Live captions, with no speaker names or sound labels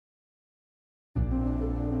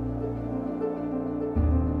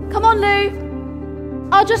Come on, Lou.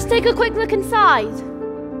 I'll just take a quick look inside.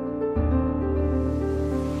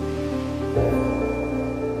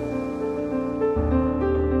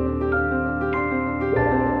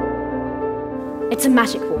 It's a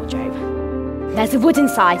magic wardrobe. There's a wood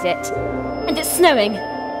inside it, and it's snowing.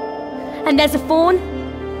 And there's a faun,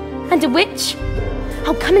 and a witch.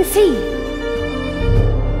 Oh, come and see.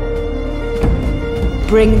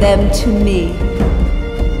 Bring them to me.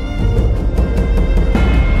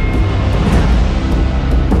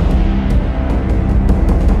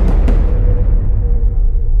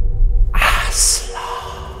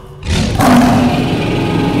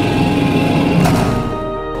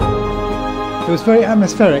 It was very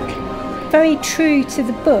atmospheric. Very true to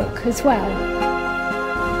the book as well.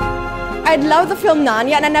 I love the film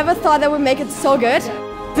Narnia, and I never thought they would make it so good.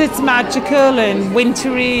 It's magical and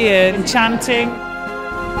wintry and enchanting.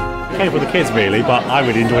 Okay for the kids really, but I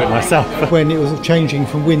really enjoyed it myself. When it was changing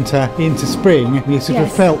from winter into spring, you sort of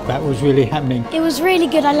felt that was really happening. It was really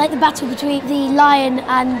good. I liked the battle between the lion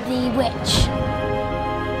and the witch.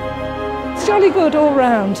 It's jolly good all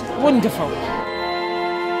round. Wonderful.